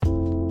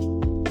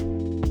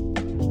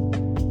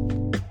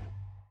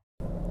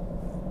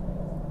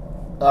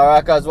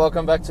Alright guys,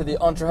 welcome back to the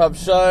Entre Hub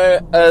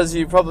show. As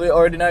you probably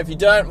already know, if you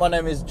don't, my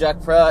name is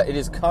Jack Prout. It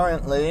is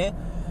currently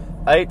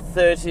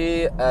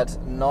 8:30 at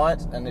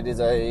night and it is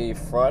a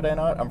Friday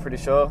night, I'm pretty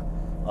sure.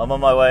 I'm on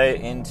my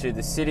way into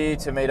the city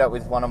to meet up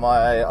with one of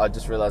my... I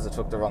just realised I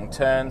took the wrong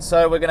turn.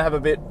 So we're going to have a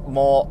bit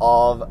more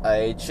of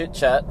a chit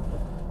chat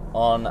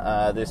on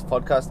this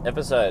podcast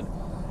episode.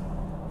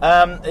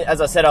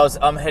 As I said,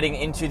 I'm heading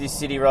into the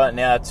city right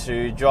now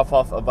to drop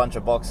off a bunch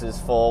of boxes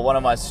for one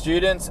of my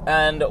students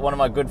and one of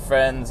my good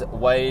friends,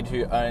 Wade,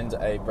 who owns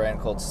a brand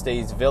called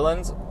Steve's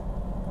Villains.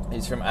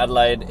 He's from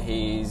Adelaide.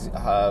 He's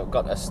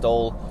got a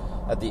stall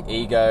at the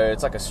Ego.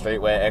 It's like a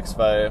streetwear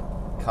expo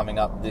coming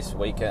up this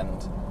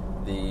weekend,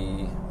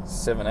 the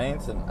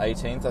 17th and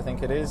 18th, I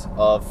think it is,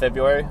 of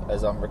February.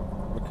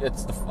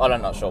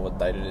 I'm not sure what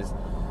date it is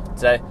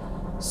today.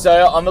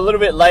 So I'm a little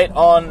bit late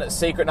on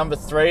secret number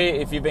 3.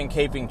 If you've been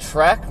keeping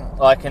track,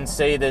 I can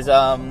see there's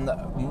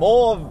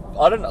more.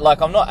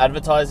 I'm not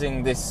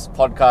advertising this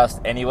podcast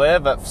anywhere,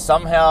 but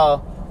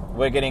somehow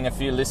we're getting a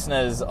few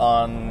listeners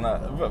on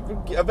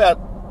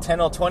about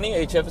 10 or 20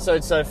 each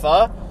episode so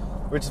far,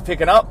 which is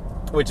picking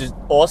up, which is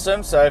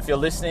awesome. So if you're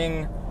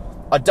listening,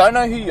 I don't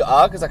know who you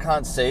are because I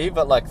can't see,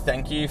 but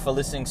thank you for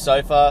listening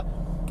so far.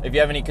 If you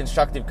have any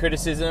constructive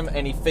criticism,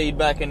 any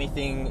feedback,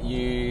 anything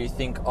you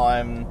think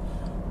I'm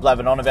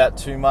blabbing on about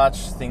too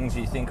much, things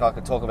you think I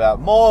could talk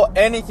about more,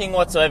 anything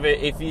whatsoever,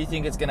 if you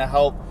think it's going to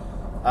help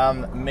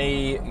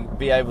me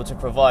be able to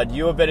provide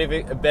you a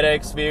better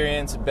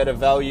experience, better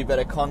value,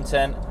 better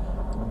content,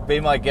 be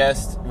my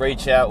guest,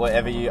 reach out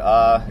wherever you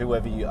are,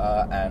 whoever you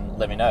are, and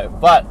let me know.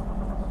 But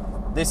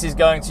this is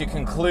going to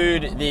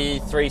conclude the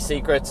 3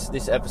 secrets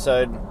this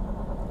episode.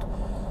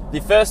 The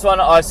first one,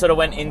 I sort of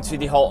went into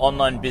the whole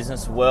online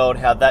business world,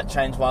 how that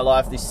changed my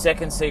life. The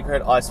second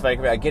secret, I spoke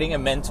about getting a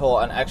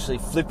mentor and actually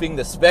flipping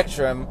the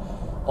spectrum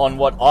on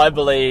what I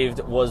believed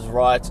was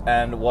right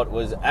and what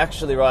was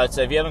actually right.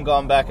 So if you haven't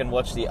gone back and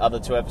watched the other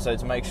 2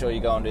 episodes, make sure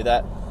you go and do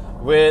that.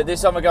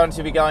 This time we're going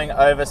to be going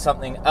over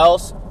something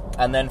else.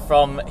 And then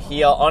from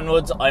here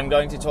onwards, I'm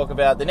going to talk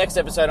about the next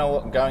episode.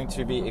 I'm going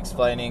to be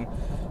explaining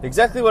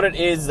exactly what it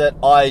is that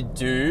I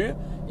do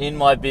in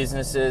my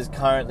businesses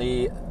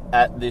currently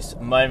at this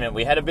moment.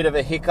 We had a bit of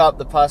a hiccup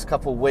the past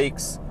couple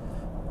weeks.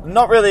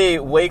 Not really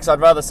weeks,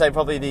 I'd rather say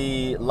probably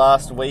the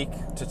last week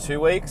to 2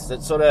 weeks.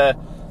 That sort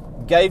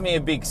of gave me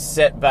a big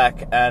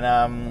setback and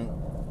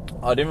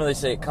I didn't really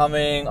see it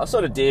coming. I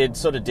sort of did,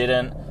 sort of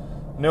didn't.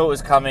 Knew it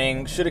was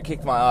coming. Should have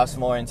kicked my ass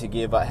more into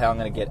gear, but how I'm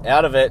going to get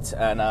out of it.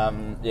 And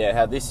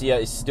how this year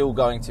is still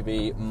going to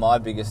be my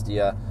biggest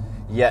year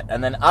yet.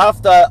 And then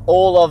after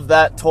all of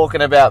that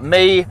talking about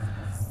me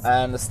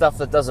and the stuff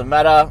that doesn't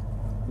matter,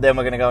 then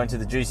we're going to go into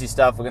the juicy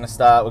stuff. We're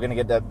going to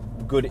get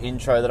that good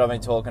intro that I've been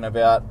talking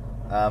about,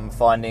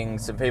 finding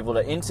some people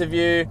to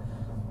interview,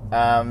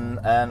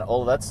 and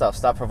all of that stuff.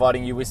 Start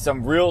providing you with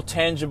some real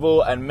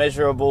tangible and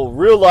measurable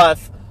real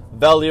life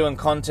value and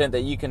content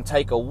that you can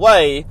take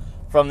away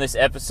from this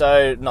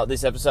episode, not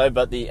this episode,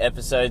 but the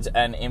episodes,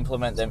 and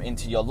implement them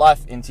into your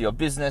life, into your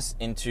business,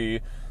 into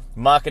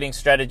marketing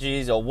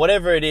strategies or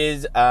whatever it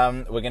is.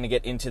 We're going to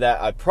get into that,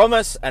 I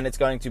promise, and it's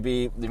going to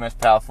be the most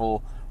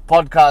powerful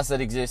podcast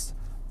that exists.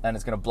 And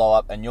it's going to blow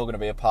up and you're going to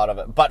be a part of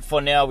it. But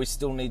for now, we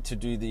still need to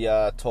do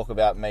the talk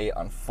about me.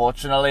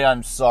 Unfortunately,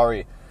 I'm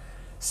sorry.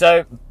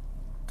 So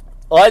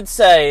I'd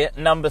say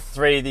number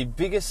 3, the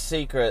biggest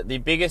secret, the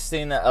biggest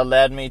thing that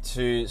allowed me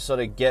to sort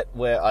of get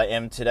where I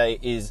am today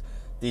is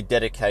the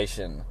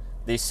dedication,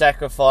 the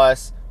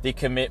sacrifice, the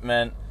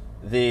commitment,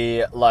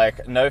 the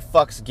no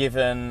fucks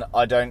given,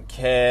 I don't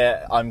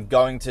care, I'm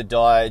going to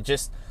die.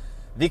 Just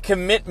the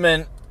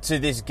commitment to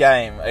this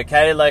game,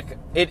 okay?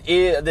 It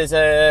is. There's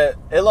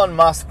Elon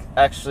Musk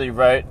actually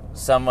wrote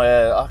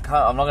somewhere.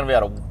 I'm not going to be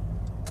able to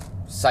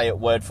say it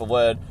word for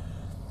word,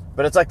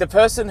 but it's the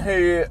person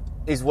who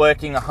is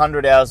working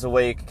 100 hours a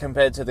week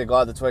compared to the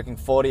guy that's working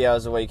 40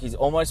 hours a week. He's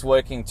almost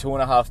working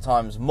 2.5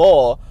 times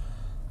more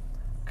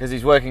because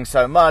he's working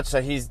so much.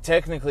 So he's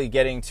technically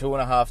getting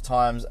 2.5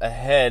 times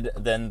ahead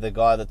than the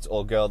guy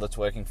or girl that's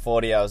working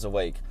 40 hours a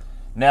week.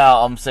 Now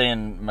I'm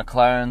seeing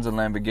McLarens and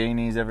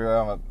Lamborghinis everywhere.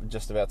 I'm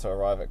just about to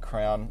arrive at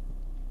Crown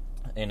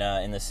in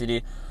the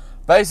city.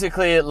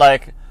 Basically,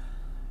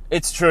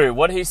 it's true.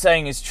 What he's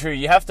saying is true.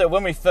 You have to,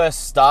 when we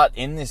first start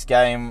in this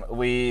game,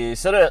 we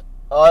sort of,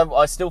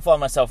 I still find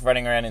myself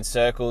running around in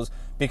circles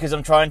because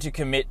I'm trying to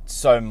commit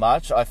so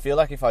much. I feel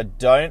like if I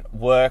don't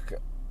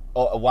work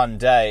one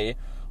day,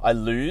 I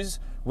lose,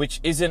 which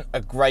isn't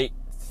a great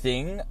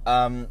thing.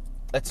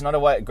 It's not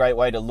a great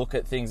way to look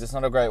at things. It's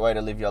not a great way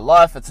to live your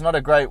life. It's not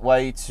a great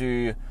way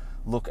to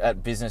look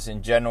at business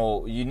in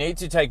general. You need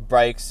to take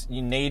breaks.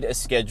 You need a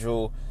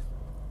schedule.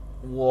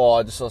 Whoa,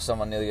 I just saw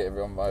someone nearly get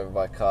run over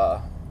by a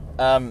car.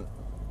 That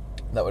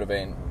would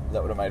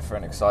have made for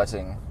an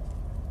exciting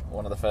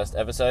one of the first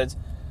episodes.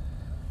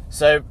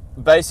 So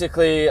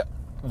basically,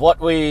 what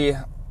we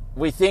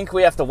think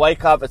we have to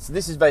wake up.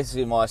 This is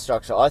basically my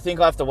structure. I think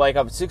I have to wake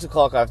up at 6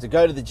 o'clock. I have to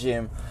go to the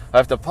gym. I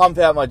have to pump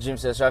out my gym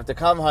session. I have to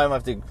come home. I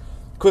have to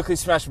quickly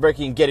smash a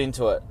brekkie and get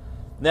into it.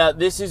 Now,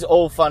 this is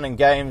all fun and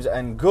games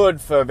and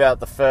good for about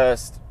the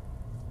first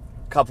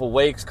couple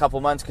weeks, couple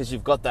months, because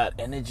you've got that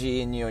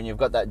energy in you and you've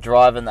got that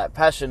drive and that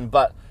passion,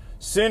 but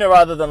sooner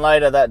rather than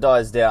later that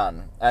dies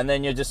down, and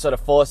then you're just sort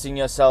of forcing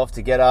yourself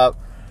to get up,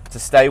 to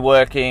stay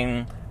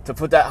working, to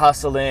put that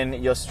hustle in.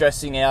 You're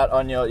stressing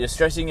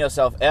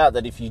yourself out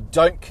that if you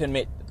don't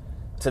commit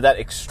to that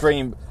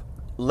extreme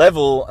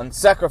level and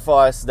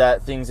sacrifice,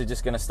 that things are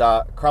just going to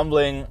start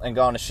crumbling and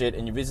going to shit,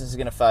 and your business is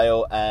going to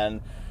fail,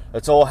 and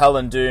it's all hell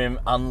and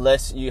doom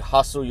unless you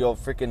hustle your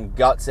freaking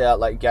guts out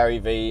like Gary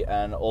Vee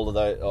and all of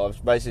those, or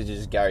basically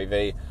just Gary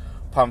Vee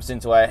pumps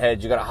into our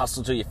head. You got to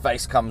hustle till your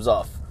face comes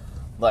off.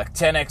 Like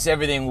 10x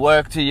everything,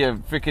 work till you're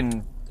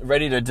freaking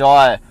ready to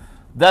die.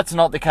 That's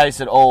not the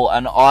case at all.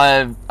 And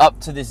I've, up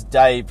to this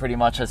day, pretty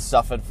much has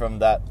suffered from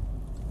that.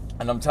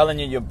 And I'm telling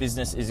you, your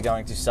business is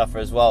going to suffer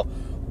as well.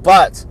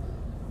 But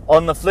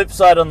on the flip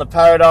side, on the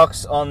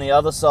paradox, on the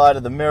other side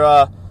of the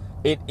mirror,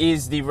 it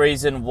is the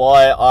reason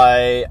why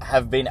I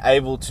have been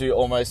able to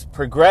almost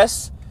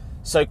progress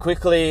so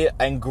quickly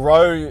and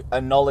grow a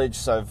knowledge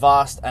so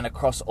vast and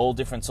across all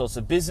different sorts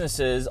of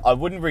businesses. I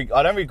don't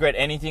regret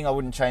anything. I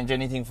wouldn't change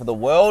anything for the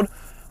world.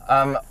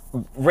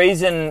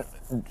 Reason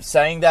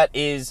saying that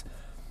is,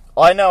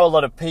 I know a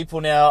lot of people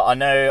now. I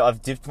know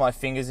I've dipped my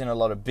fingers in a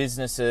lot of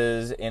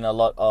businesses, in a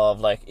lot of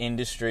like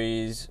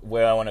industries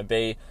where I want to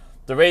be.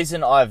 The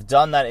reason I've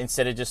done that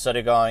instead of just sort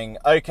of going,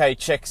 okay,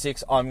 check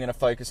 6, I'm going to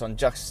focus on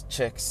just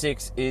check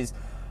 6, is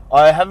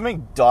I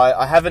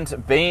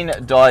haven't been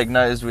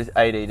diagnosed with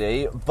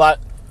ADD, but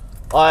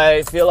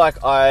I feel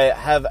like I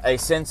have a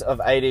sense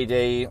of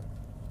ADD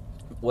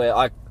where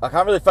I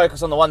can't really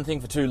focus on the one thing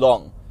for too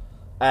long.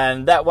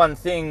 And that one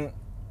thing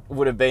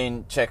would have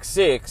been check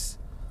 6,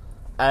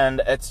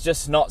 and it's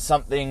just not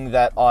something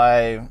that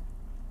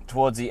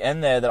towards the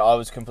end there, that I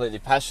was completely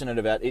passionate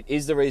about. It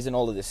is the reason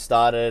all of this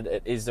started.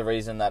 It is the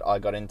reason that I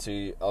got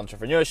into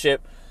entrepreneurship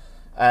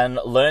and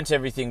learnt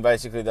everything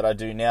basically that I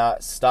do now.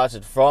 It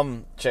started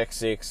from check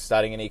 6,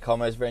 starting an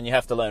e-commerce brand. You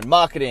have to learn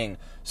marketing,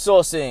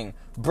 sourcing,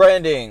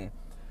 branding,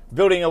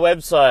 building a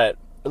website,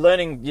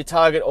 learning your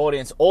target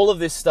audience, all of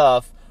this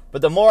stuff.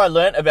 But the more I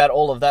learnt about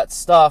all of that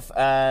stuff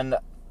and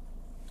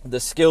the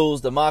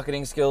skills, the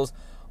marketing skills,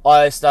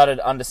 I started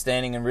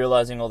understanding and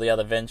realizing all the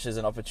other ventures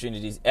and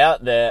opportunities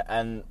out there,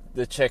 and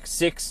the check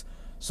 6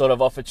 sort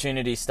of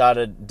opportunity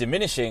started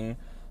diminishing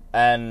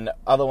and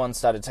other ones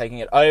started taking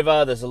it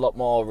over. There's a lot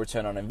more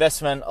return on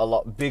investment, a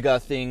lot bigger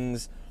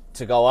things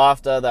to go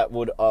after that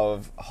would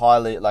have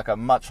a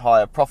much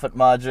higher profit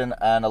margin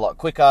and a lot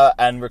quicker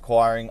and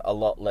requiring a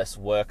lot less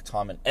work,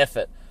 time and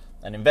effort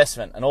and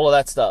investment and all of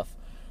that stuff.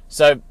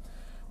 So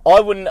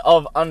I wouldn't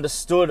have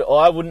understood,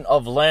 or I wouldn't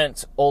have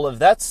learnt all of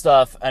that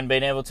stuff and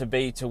been able to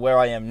be to where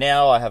I am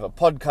now. I have a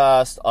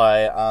podcast.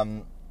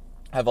 I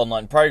have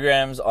online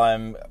programs.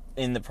 I'm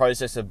in the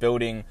process of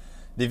building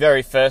the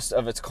very first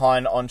of its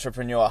kind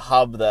entrepreneur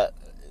hub that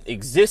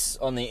exists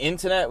on the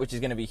internet, which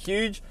is going to be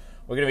huge.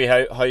 We're going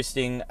to be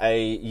hosting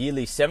a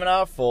yearly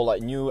seminar for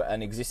like new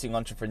and existing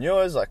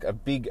entrepreneurs, like a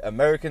big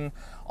American.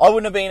 I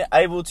wouldn't have been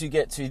able to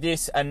get to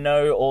this and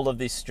know all of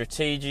these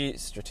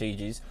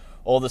strategies,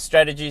 all the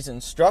strategies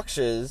and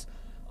structures,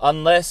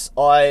 unless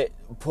I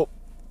put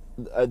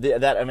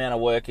that amount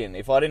of work in.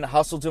 If I didn't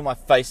hustle till my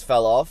face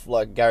fell off,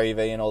 like Gary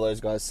Vee and all those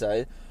guys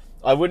say,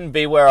 I wouldn't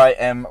be where I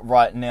am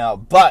right now.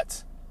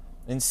 But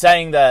in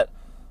saying that,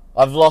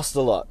 I've lost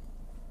a lot.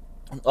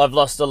 I've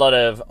lost a lot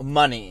of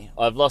money.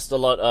 I've lost a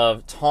lot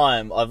of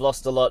time. I've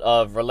lost a lot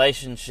of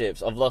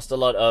relationships. I've lost a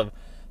lot of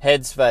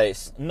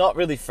headspace. Not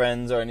really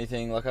friends or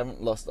anything. Like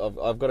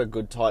I've got a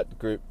good tight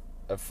group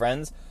of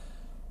friends.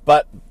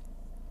 But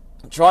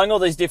trying all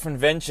these different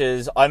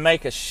ventures, I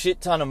make a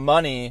shit ton of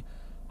money,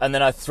 and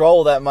then I throw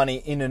all that money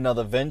in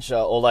another venture,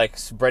 or like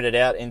spread it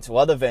out into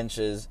other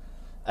ventures,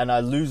 and I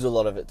lose a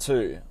lot of it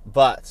too.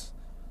 But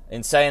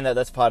in saying that,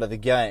 that's part of the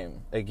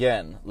game.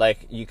 Again,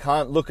 like you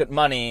can't look at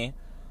money.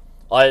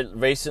 I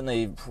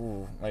recently,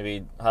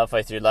 maybe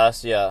halfway through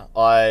last year,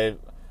 I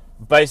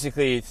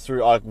basically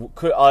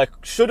I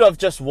should have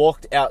just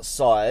walked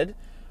outside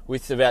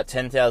with about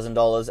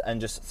 $10,000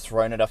 and just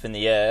thrown it up in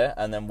the air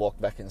and then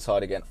walked back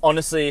inside again.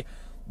 Honestly,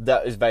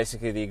 that is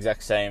basically the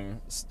exact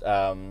same.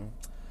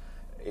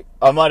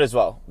 I might as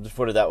well just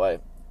put it that way.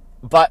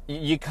 But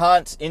you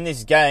can't, in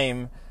this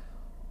game,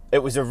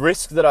 it was a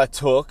risk that I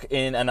took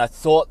in, and I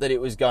thought that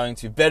it was going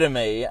to better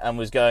me and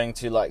was going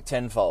to like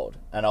tenfold,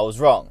 and I was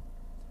wrong.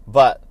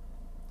 But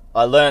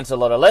I learned a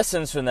lot of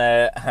lessons from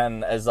there,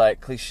 and as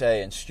like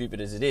cliche and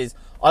stupid as it is,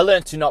 I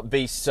learned to not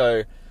be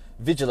so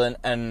vigilant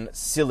and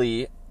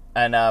silly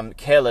and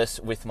careless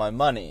with my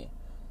money.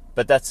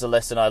 But that's the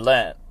lesson I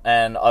learned,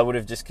 and I would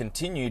have just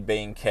continued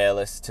being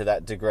careless to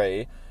that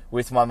degree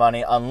with my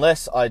money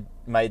unless I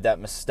made that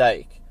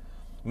mistake.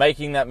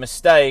 Making that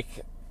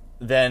mistake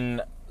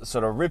then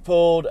sort of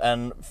rippled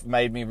and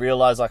made me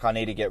realize like I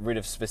need to get rid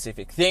of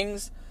specific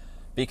things,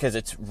 because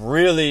it's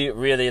really,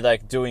 really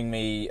like doing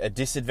me a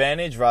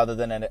disadvantage rather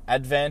than an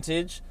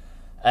advantage.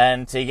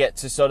 And to get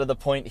to sort of the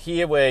point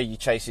here where you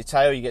chase your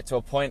tail, you get to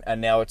a point and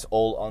now it's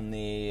all on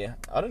the,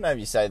 I don't know if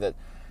you say that,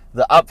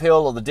 the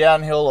uphill or the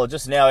downhill, or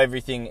just now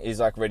everything is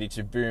like ready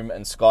to boom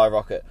and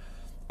skyrocket.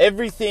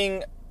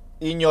 Everything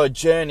in your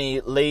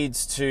journey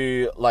leads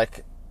to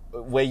like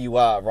where you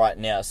are right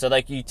now. So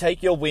like you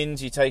take your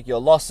wins, you take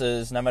your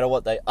losses, no matter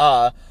what they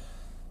are,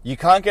 you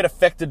can't get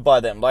affected by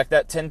them. Like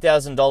that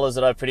 $10,000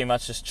 that I pretty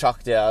much just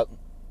chucked out,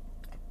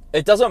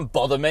 it doesn't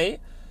bother me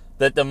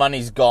that the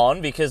money's gone,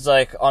 because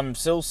like I'm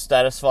still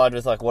satisfied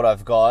with like what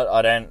I've got.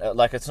 I don't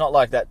like, it's not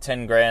like that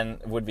 10 grand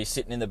would be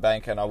sitting in the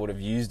bank and I would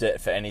have used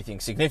it for anything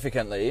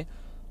significantly.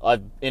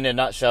 I, in a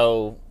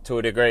nutshell, to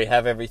a degree,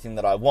 have everything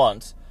that I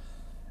want.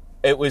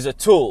 It was a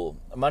tool.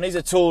 Money's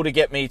a tool to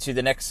get me to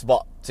the next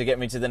spot, to get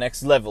me to the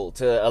next level,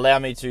 to allow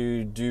me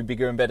to do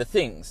bigger and better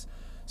things.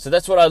 So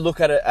that's what I look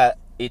at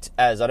it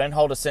as. I don't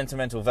hold a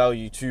sentimental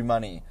value to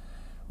money,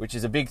 which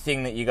is a big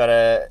thing that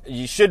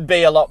you should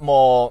be a lot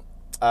more,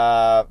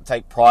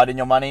 take pride in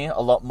your money a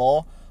lot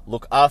more.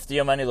 Look after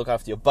your money, look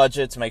after your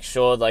budget, to make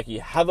sure like you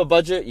have a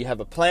budget, you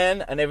have a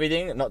plan and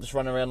everything, not just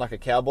run around like a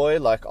cowboy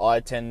like I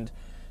tend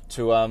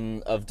to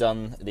have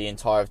done the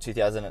entire of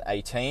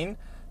 2018.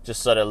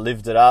 Just sort of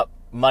lived it up.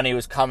 Money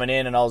was coming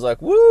in and I was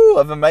like, woo,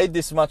 I've made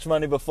this much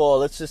money before.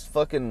 Let's just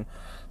fucking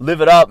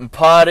live it up and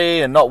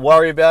party and not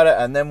worry about it.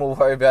 And then we'll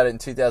worry about it in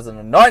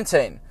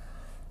 2019,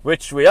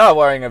 which we are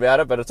worrying about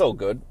it, but it's all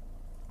good.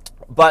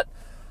 But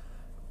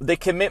the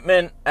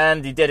commitment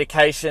and the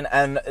dedication,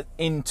 and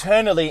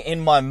internally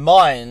in my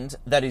mind,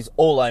 that is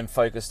all I'm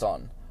focused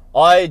on.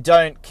 I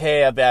don't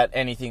care about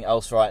anything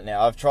else right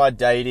now. I've tried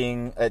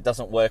dating. It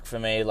doesn't work for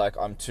me. Like,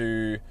 I'm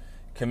too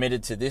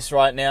committed to this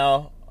right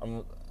now.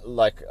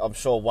 I'm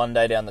sure one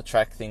day down the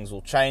track things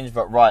will change,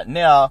 but right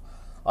now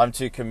I'm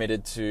too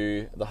committed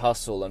to the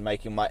hustle and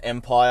making my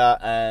empire,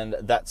 and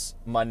that's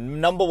my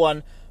number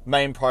one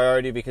main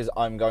priority, because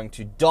I'm going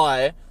to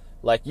die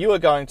like you are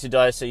going to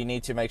die. So you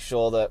need to make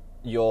sure that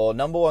your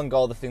number one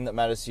goal, the thing that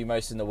matters to you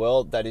most in the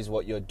world, that is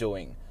what you're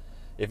doing.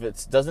 If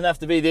it doesn't have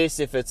to be this,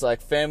 if it's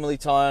like family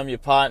time, your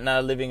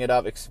partner, living it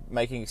up,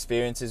 making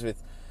experiences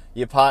with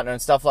your partner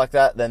and stuff like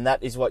that, then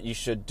that is what you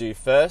should do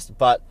first.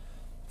 But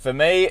for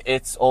me,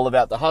 it's all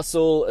about the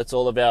hustle. It's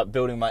all about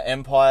building my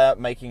empire,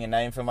 making a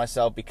name for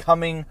myself,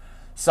 becoming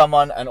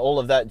someone, and all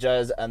of that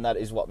jazz. And that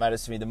is what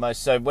matters to me the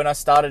most. So when I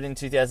started in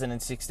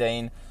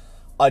 2016,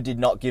 I did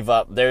not give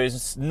up. There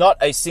is not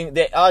a single.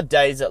 There are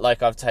days that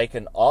like I've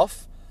taken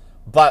off,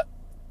 but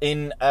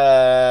in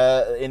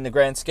the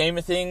grand scheme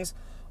of things,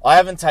 I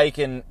haven't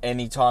taken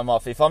any time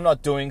off. If I'm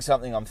not doing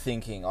something, I'm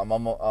thinking. I'm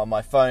on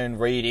my phone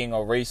reading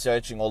or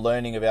researching or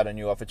learning about a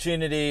new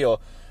opportunity, or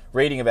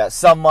reading about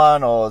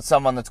someone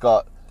that's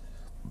got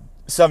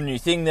some new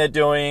thing they're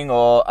doing,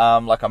 or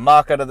like a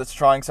marketer that's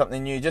trying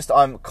something new. Just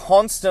I'm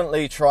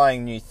constantly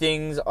trying new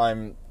things.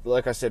 I'm,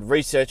 like I said,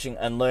 researching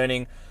and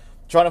learning,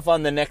 trying to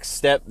find the next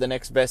step, the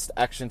next best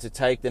action to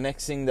take, the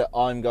next thing that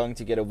I'm going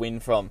to get a win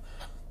from.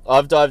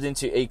 I've dived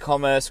into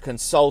e-commerce,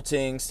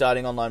 consulting,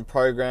 starting online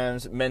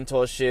programs,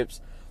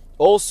 mentorships,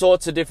 all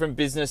sorts of different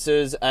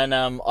businesses and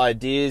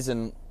ideas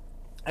and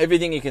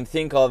everything you can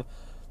think of.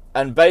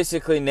 And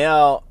basically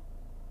now,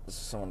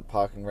 someone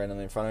parking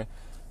randomly in front of me.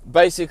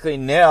 Basically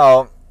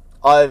now,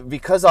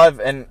 because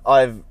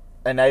I've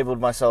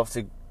enabled myself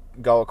to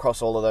go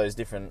across all of those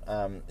different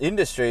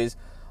industries,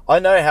 I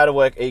know how to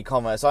work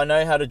e-commerce. I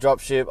know how to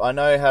drop ship. I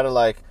know how to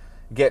like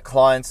get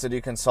clients to do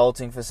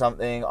consulting for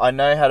something. I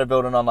know how to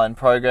build an online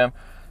program.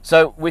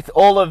 So with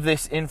all of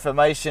this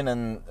information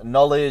and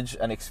knowledge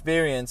and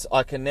experience,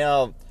 I can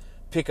now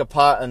pick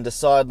apart and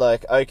decide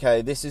like,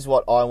 okay, this is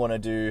what I want to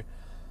do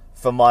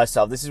for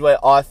myself. This is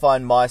where I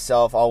find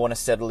myself. I want to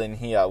settle in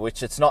here,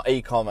 which it's not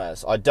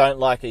e-commerce. I don't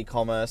like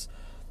e-commerce.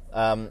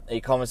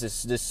 E-commerce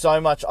is, there's so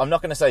much. I'm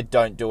not going to say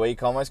don't do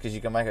e-commerce, because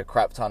you can make a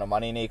crap ton of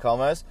money in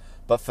e-commerce.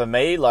 But for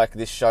me, like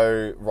this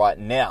show right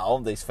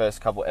now, these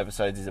first couple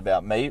episodes is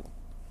about me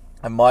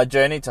and my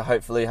journey to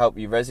hopefully help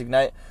you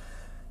resonate.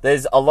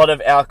 There's a lot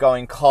of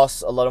outgoing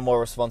costs, a lot of more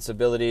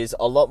responsibilities,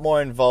 a lot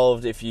more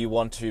involved if you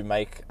want to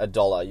make a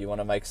dollar, you want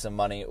to make some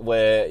money,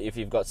 where if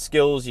you've got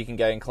skills, you can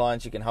gain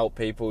clients, you can help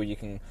people, you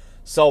can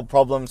solve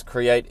problems,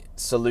 create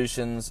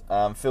solutions,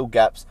 fill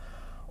gaps,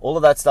 all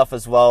of that stuff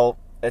as well.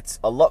 It's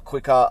a lot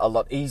quicker, a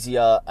lot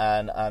easier,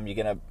 and you're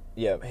going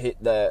to hit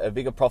a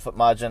bigger profit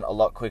margin a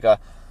lot quicker.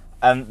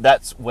 And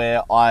that's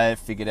where I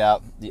figured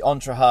out the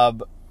Entre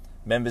Hub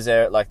members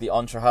area, like the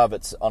Entre Hub,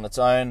 it's on its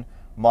own.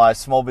 My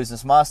small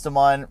business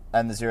mastermind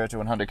and the 0 to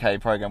 100K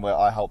program, where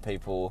I help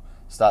people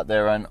start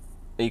their own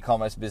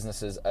e-commerce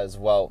businesses as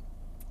well.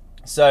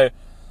 So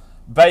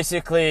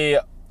basically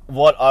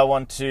what I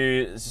want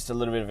to, it's just a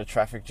little bit of a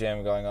traffic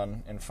jam going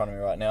on in front of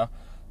me right now.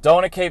 Don't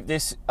want to keep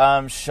this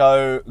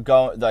show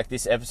going, like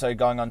this episode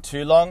going on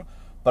too long,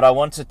 but I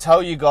want to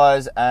tell you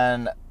guys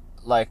and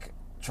like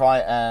try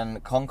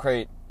and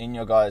concrete in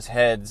your guys'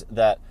 heads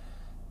that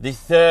the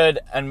third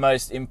and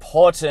most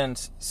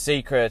important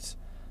secret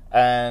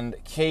and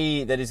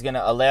key that is going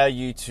to allow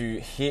you to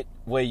hit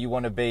where you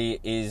want to be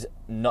is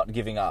not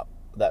giving up.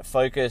 That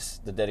focus,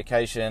 the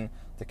dedication,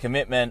 the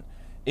commitment.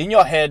 In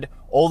your head,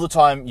 all the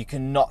time, you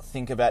cannot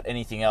think about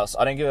anything else.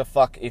 I don't give a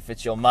fuck if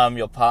it's your mum,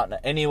 your partner,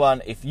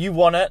 anyone. If you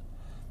want it,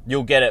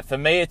 you'll get it. For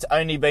me, it's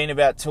only been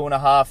about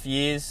 2.5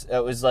 years.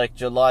 It was like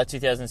July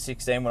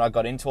 2016 when I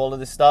got into all of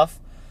this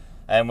stuff.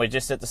 And we're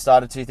just at the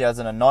start of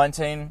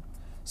 2019.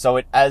 So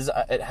it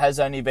has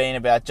only been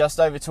about just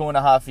over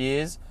 2.5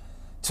 years.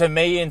 To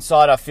me,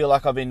 inside, I feel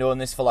like I've been doing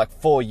this for like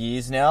 4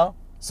 years now.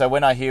 So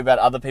when I hear about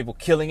other people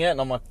killing it,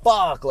 and I'm like,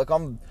 fuck, like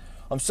I'm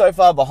so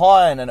far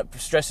behind, and it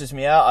stresses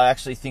me out, I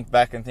actually think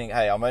back and think,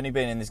 hey, I've only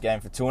been in this game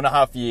for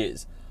 2.5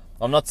 years.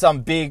 I'm not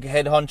some big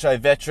head honcho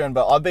veteran,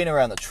 but I've been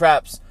around the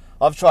traps.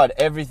 I've tried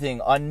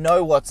everything. I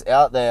know what's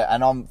out there,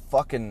 and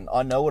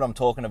I know what I'm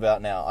talking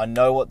about now. I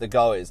know what the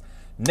go is.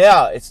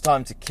 Now it's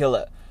time to kill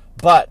it.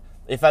 But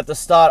if at the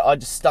start I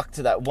just stuck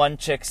to that one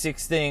check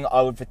 6 thing,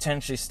 I would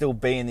potentially still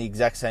be in the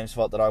exact same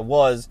spot that I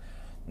was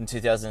in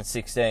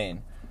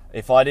 2016.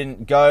 If I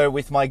didn't go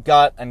with my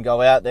gut and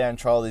go out there and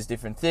try all these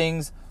different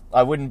things,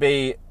 I wouldn't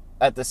be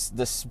at the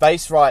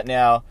space right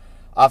now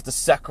after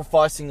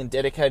sacrificing and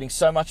dedicating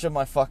so much of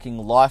my fucking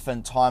life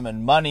and time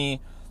and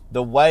money,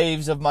 the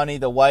waves of money,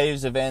 the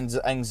waves of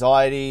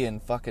anxiety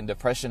and fucking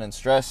depression and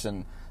stress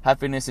and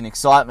happiness and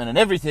excitement and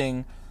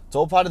everything. It's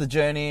all part of the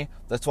journey.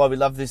 That's why we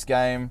love this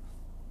game.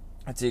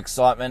 It's the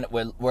excitement.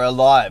 We're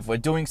alive. We're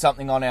doing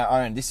something on our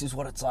own. This is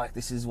what it's like.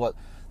 This is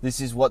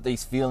what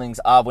these feelings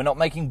are. We're not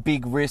making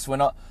big risks. We're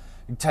not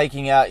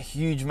taking out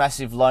huge,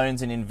 massive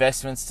loans and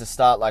investments to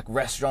start like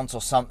restaurants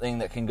or something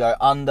that can go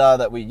under,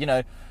 that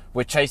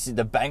we're chasing,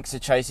 the banks are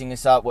chasing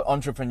us up. We're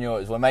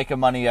entrepreneurs. We're making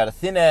money out of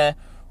thin air.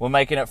 We're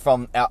making it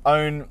from our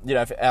own,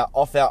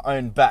 off our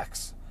own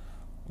backs.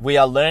 We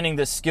are learning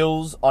the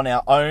skills on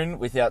our own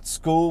without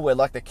school. We're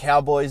like the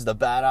cowboys, the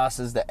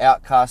badasses, the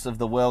outcasts of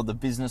the world, the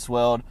business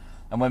world,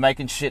 and we're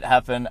making shit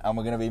happen, and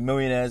we're going to be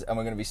millionaires, and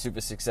we're going to be super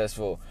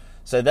successful.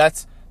 So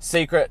that's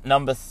secret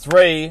number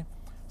 3.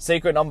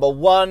 Secret number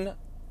 1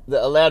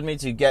 that allowed me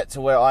to get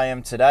to where I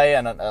am today.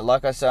 And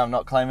like I say, I'm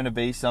not claiming to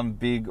be some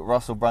big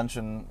Russell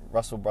Brunson,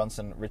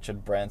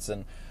 Richard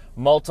Branson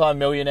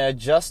multi-millionaire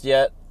just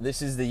yet.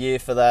 This is the year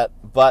for that.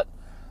 But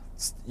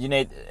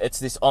it's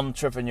this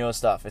entrepreneur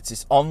stuff. It's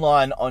this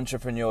online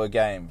entrepreneur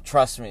game.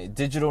 Trust me,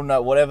 digital,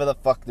 whatever the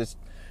fuck this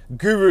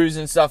gurus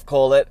and stuff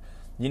call it.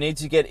 You need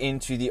to get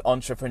into the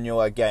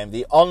entrepreneur game,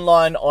 the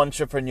online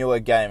entrepreneur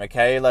game.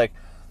 Okay, like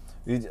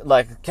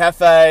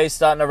cafe,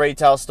 starting a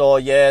retail store.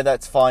 Yeah,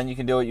 that's fine. You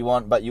can do what you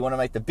want, but you want to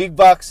make the big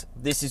bucks.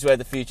 This is where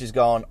the future's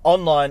going.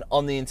 Online,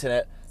 on the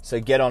internet. So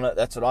get on it.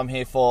 That's what I'm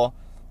here for.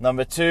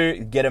 Number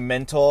 2, get a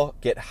mentor,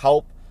 get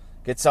help.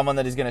 Get someone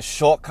that is going to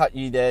shortcut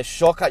you there,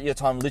 shortcut your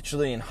time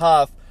literally in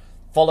half.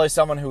 Follow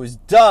someone who has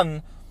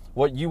done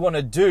what you want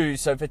to do.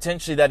 So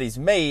potentially that is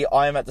me.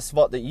 I am at the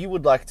spot that you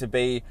would like to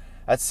be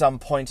at some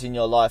point in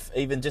your life.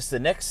 Even just the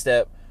next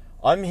step.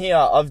 I'm here.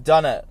 I've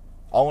done it.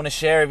 I want to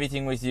share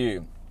everything with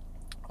you.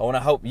 I want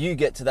to help you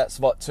get to that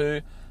spot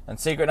too. And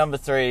secret number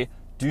 3,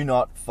 do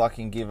not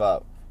fucking give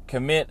up.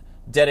 Commit,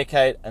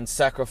 dedicate, and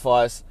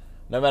sacrifice.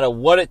 No matter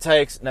what it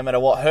takes, no matter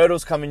what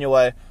hurdles come in your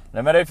way,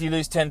 no matter if you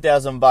lose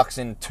 $10,000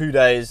 in 2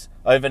 days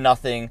over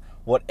nothing,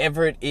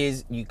 whatever it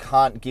is, you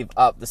can't give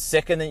up. The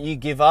second that you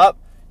give up,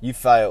 you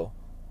fail.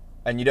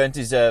 And you don't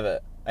deserve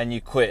it. And you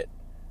quit.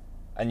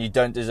 And you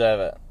don't deserve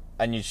it.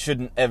 And you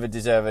shouldn't ever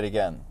deserve it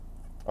again.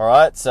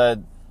 Alright?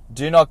 So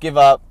do not give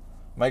up.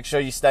 Make sure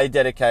you stay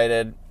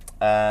dedicated.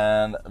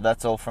 And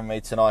that's all from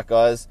me tonight,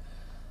 guys.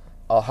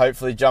 I'll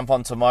hopefully jump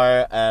on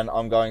tomorrow and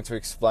I'm going to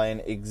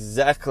explain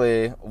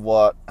exactly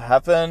what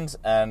happened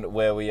and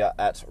where we are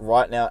at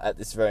right now at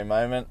this very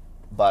moment.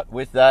 But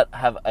with that,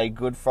 have a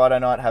good Friday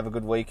night, have a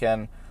good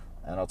weekend,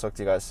 and I'll talk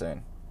to you guys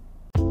soon.